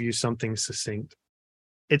had to give you something succinct,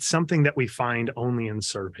 it's something that we find only in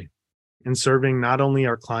serving not only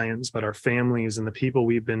our clients, but our families and the people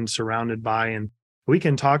we've been surrounded by. And we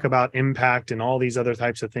can talk about impact and all these other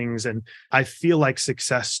types of things. And I feel like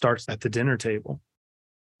success starts at the dinner table.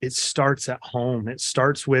 It starts at home. It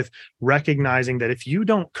starts with recognizing that if you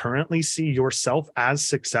don't currently see yourself as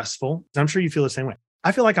successful, I'm sure you feel the same way.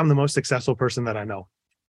 I feel like I'm the most successful person that I know.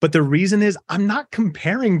 But the reason is I'm not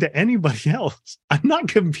comparing to anybody else. I'm not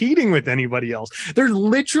competing with anybody else. There's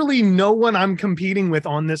literally no one I'm competing with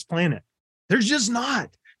on this planet. There's just not.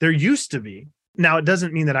 There used to be. Now, it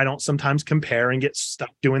doesn't mean that I don't sometimes compare and get stuck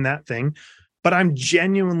doing that thing. But I'm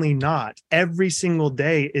genuinely not. Every single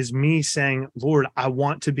day is me saying, Lord, I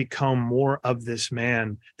want to become more of this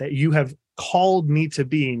man that you have called me to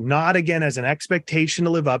be, not again as an expectation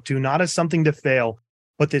to live up to, not as something to fail,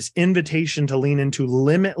 but this invitation to lean into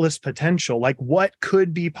limitless potential, like what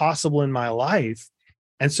could be possible in my life.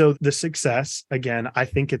 And so the success, again, I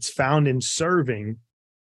think it's found in serving,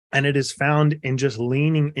 and it is found in just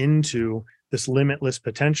leaning into this limitless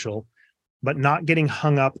potential, but not getting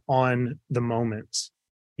hung up on the moments.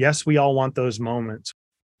 Yes, we all want those moments.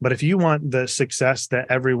 But if you want the success that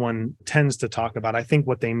everyone tends to talk about, I think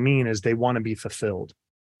what they mean is they want to be fulfilled.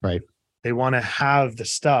 Right. They want to have the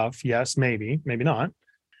stuff. Yes, maybe not.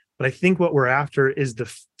 But I think what we're after is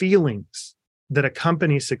the feelings that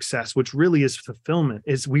accompany success, which really is fulfillment,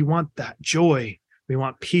 is we want that joy. We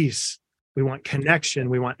want peace. We want connection.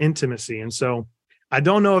 We want intimacy. And so I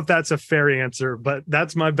don't know if that's a fair answer, but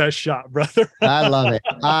that's my best shot, brother. I love it.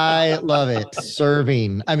 I love it.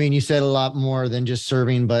 Serving. I mean, you said a lot more than just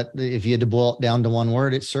serving, but if you had to boil it down to one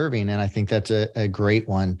word, it's serving. And I think that's a great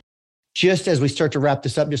one. Just as we start to wrap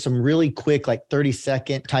this up, just some really quick, like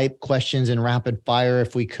 30-second type questions in rapid fire,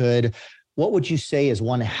 if we could. What would you say is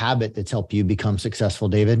one habit that's helped you become successful,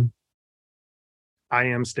 David? I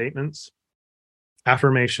am statements.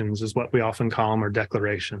 Affirmations is what we often call them, or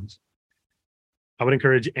declarations. I would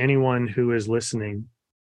encourage anyone who is listening,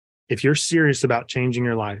 if you're serious about changing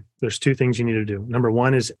your life, there's two things you need to do. Number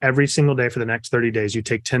one is every single day for the next 30 days, you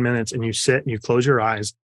take 10 minutes and you sit and you close your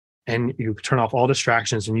eyes and you turn off all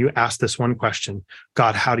distractions and you ask this one question: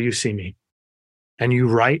 God, how do you see me? And you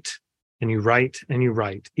write and you write and you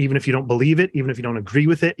write. Even if you don't believe it, even if you don't agree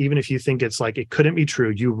with it, even if you think it's like it couldn't be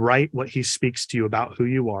true, you write what he speaks to you about who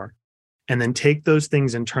you are. And then take those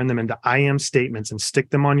things and turn them into I am statements and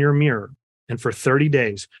stick them on your mirror. And for 30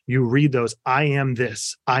 days, you read those: I am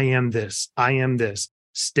this, I am this, I am this,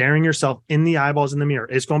 staring yourself in the eyeballs in the mirror.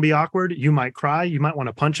 It's going to be awkward. You might cry. You might want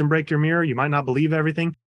to punch and break your mirror. You might not believe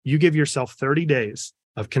everything. You give yourself 30 days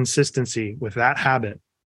of consistency with that habit.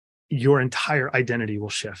 Your entire identity will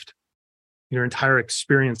shift. Your entire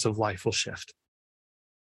experience of life will shift.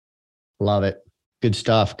 Love it. Good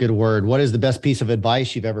stuff. Good word. What is the best piece of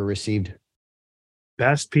advice you've ever received?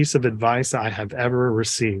 Best piece of advice I have ever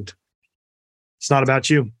received. It's not about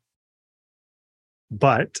you,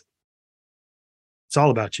 but it's all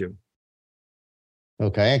about you.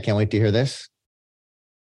 Okay. I can't wait to hear this.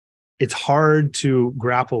 It's hard to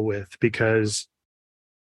grapple with because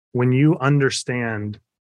when you understand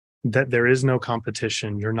that there is no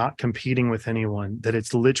competition, you're not competing with anyone, that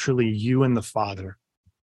it's literally you and the Father,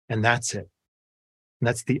 and that's it. And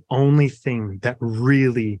that's the only thing that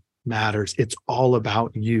really matters. It's all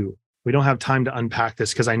about you. We don't have time to unpack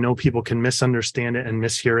this because I know people can misunderstand it and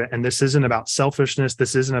mishear it. And this isn't about selfishness.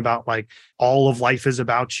 This isn't about like all of life is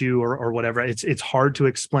about you or whatever. It's hard to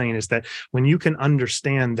explain. Is that when you can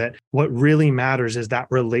understand that what really matters is that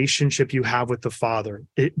relationship you have with the Father,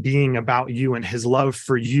 it being about you and his love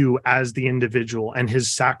for you as the individual and his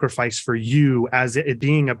sacrifice for you as it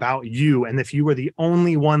being about you. And if you were the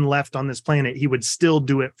only one left on this planet, he would still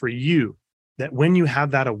do it for you. That when you have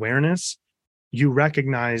that awareness, you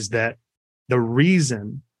recognize that the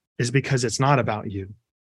reason is because it's not about you.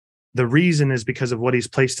 The reason is because of what he's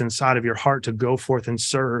placed inside of your heart to go forth and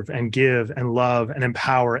serve and give and love and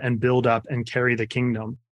empower and build up and carry the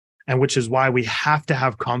kingdom. And which is why we have to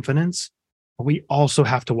have confidence, but we also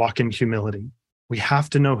have to walk in humility. We have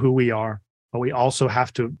to know who we are, but we also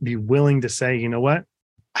have to be willing to say, you know what?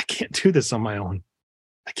 I can't do this on my own.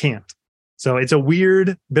 I can't. So it's a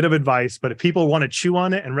weird bit of advice, but if people want to chew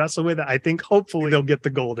on it and wrestle with it, I think hopefully they'll get the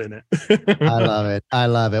gold in it. I love it. I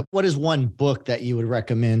love it. What is one book that you would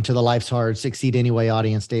recommend to the Life's Hard, Succeed Anyway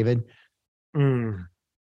audience, David?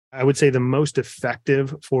 I would say the most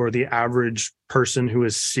effective for the average person who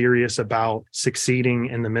is serious about succeeding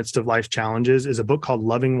in the midst of life challenges is a book called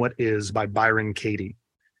Loving What Is by Byron Katie.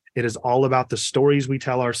 It is all about the stories we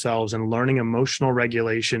tell ourselves and learning emotional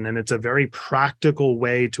regulation. And it's a very practical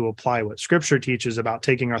way to apply what scripture teaches about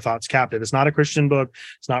taking our thoughts captive. It's not a Christian book.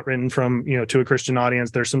 It's not written from, to a Christian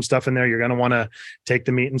audience. There's some stuff in there. You're going to want to take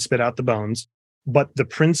the meat and spit out the bones. But the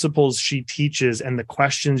principles she teaches and the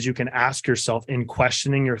questions you can ask yourself in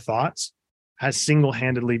questioning your thoughts has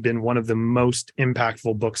single-handedly been one of the most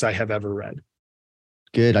impactful books I have ever read.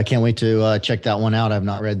 Good. I can't wait to check that one out. I've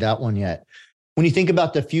not read that one yet. When you think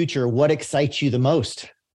about the future, what excites you the most?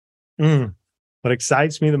 What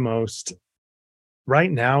excites me the most right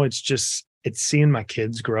now, it's seeing my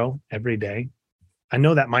kids grow every day. I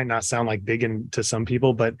know that might not sound like big to some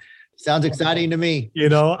people, but sounds exciting to me.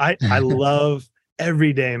 I love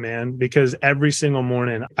every day, man, because every single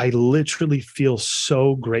morning I literally feel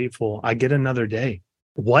so grateful. I get another day.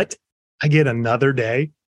 What? I get another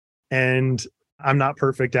day. And I'm not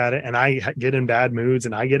perfect at it. And I get in bad moods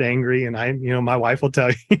and I get angry and my wife will tell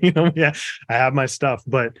you, I have my stuff,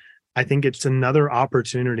 but I think it's another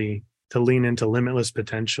opportunity to lean into limitless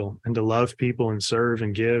potential and to love people and serve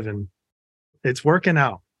and give. And it's working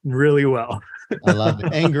out really well. I love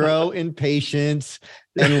it. And grow in patience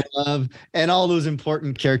and love and all those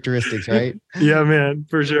important characteristics, right? Yeah, man,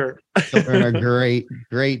 for sure. Children are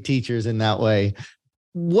great teachers in that way.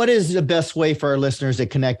 What is the best way for our listeners to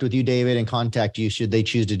connect with you, David, and contact you should they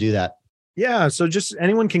choose to do that? Yeah. So just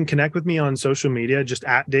anyone can connect with me on social media, just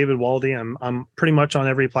at David Waldy. I'm pretty much on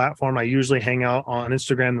every platform. I usually hang out on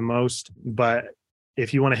Instagram the most, but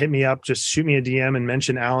if you want to hit me up, just shoot me a DM and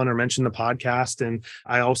mention Alan or mention the podcast. And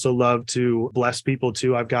I also love to bless people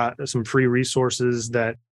too. I've got some free resources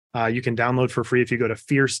that you can download for free if you go to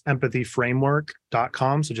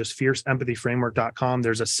fierceempathyframework.com. So just fierceempathyframework.com.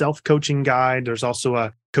 There's a self-coaching guide. There's also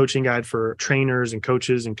a coaching guide for trainers and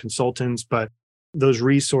coaches and consultants. But those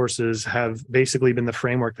resources have basically been the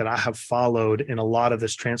framework that I have followed in a lot of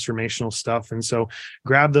this transformational stuff. And so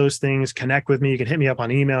grab those things, connect with me. You can hit me up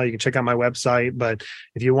on email. You can check out my website. But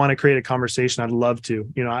if you want to create a conversation, I'd love to.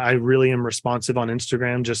 I really am responsive on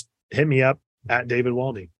Instagram. Just hit me up. at David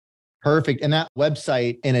Waldy. Perfect. And that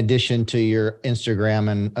website, in addition to your Instagram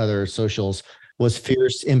and other socials, was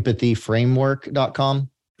fierceempathyframework.com.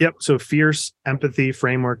 Yep. So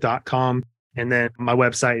fierceempathyframework.com. And then my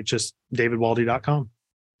website, just davidwaldy.com.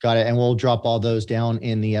 Got it. And we'll drop all those down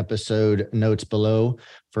in the episode notes below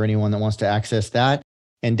for anyone that wants to access that.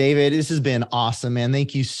 And David, this has been awesome, man.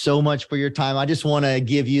 Thank you so much for your time. I just want to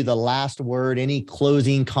give you the last word. Any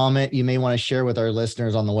closing comment you may want to share with our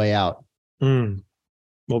listeners on the way out?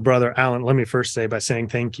 Well, brother Alan, let me first say by saying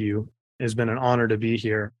thank you. It's been an honor to be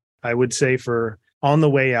here. I would say for on the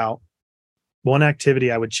way out, one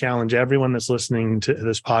activity I would challenge everyone that's listening to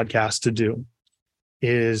this podcast to do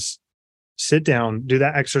is sit down, do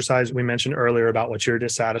that exercise we mentioned earlier about what you're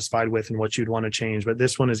dissatisfied with and what you'd want to change. But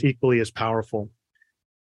this one is equally as powerful,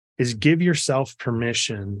 is give yourself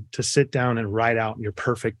permission to sit down and write out your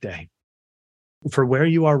perfect day. For where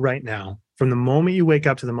you are right now, from the moment you wake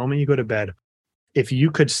up to the moment you go to bed, if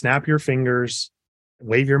you could snap your fingers,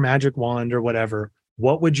 wave your magic wand or whatever,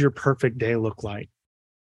 what would your perfect day look like?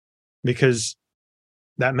 Because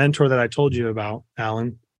that mentor that I told you about,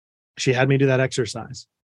 Alan, she had me do that exercise.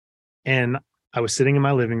 And I was sitting in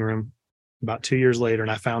my living room about 2 years later, and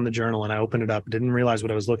I found the journal and I opened it up, didn't realize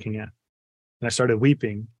what I was looking at. And I started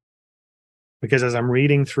weeping because as I'm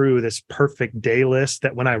reading through this perfect day list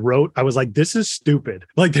that when I wrote, I was like, this is stupid.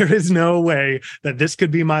 Like, there is no way that this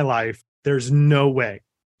could be my life. There's no way.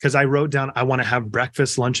 Because I wrote down, I want to have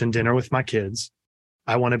breakfast, lunch, and dinner with my kids.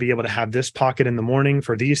 I want to be able to have this pocket in the morning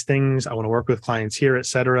for these things. I want to work with clients here, et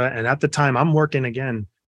cetera. And at the time, I'm working again,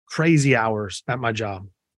 crazy hours at my job.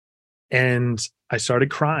 And I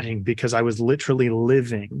started crying because I was literally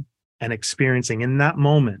living and experiencing in that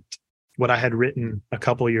moment what I had written a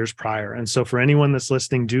couple of years prior. And so for anyone that's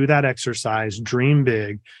listening, do that exercise, dream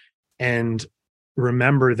big, and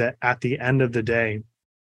remember that at the end of the day,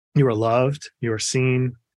 you are loved, you are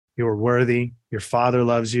seen, you are worthy. Your Father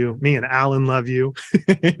loves you. Me and Alan love you.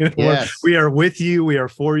 Yes. We are with you. We are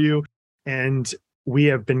for you. And we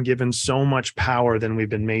have been given so much power than we've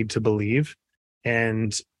been made to believe.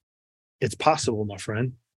 And it's possible, my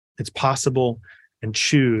friend. It's possible. And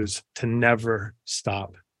choose to never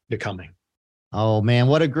stop becoming. Oh, man,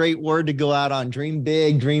 what a great word to go out on. Dream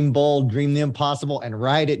big, dream bold, dream the impossible, and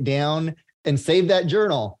write it down and save that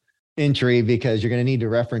journal entry because you're going to need to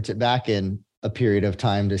reference it back in a period of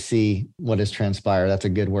time to see what has transpired. That's a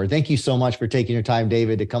good word. Thank you so much for taking your time,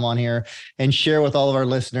 David, to come on here and share with all of our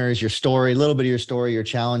listeners your story, a little bit of your story, your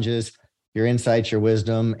challenges, your insights, your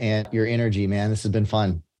wisdom, and your energy, man. This has been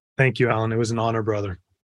fun. Thank you, Alan. It was an honor, brother.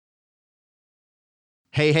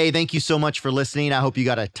 Hey, thank you so much for listening. I hope you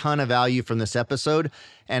got a ton of value from this episode.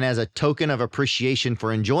 And as a token of appreciation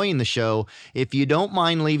for enjoying the show, if you don't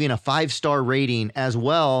mind leaving a 5-star rating as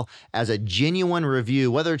well as a genuine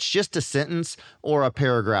review, whether it's just a sentence or a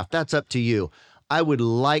paragraph, that's up to you. I would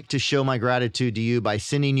like to show my gratitude to you by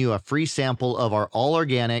sending you a free sample of our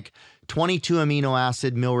all-organic 22 amino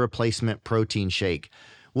acid meal replacement protein shake.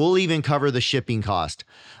 We'll even cover the shipping cost.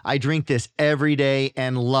 I drink this every day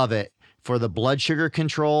and love it for the blood sugar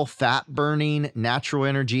control, fat burning, natural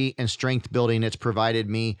energy, and strength building it's provided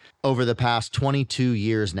me over the past 22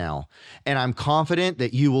 years now. And I'm confident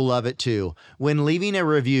that you will love it too. When leaving a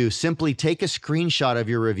review, simply take a screenshot of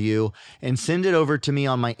your review and send it over to me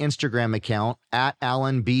on my Instagram account at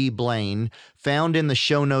Alan B. Blaine, found in the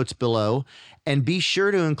show notes below. And be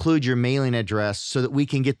sure to include your mailing address so that we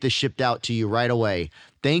can get this shipped out to you right away.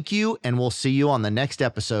 Thank you, and we'll see you on the next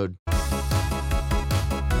episode.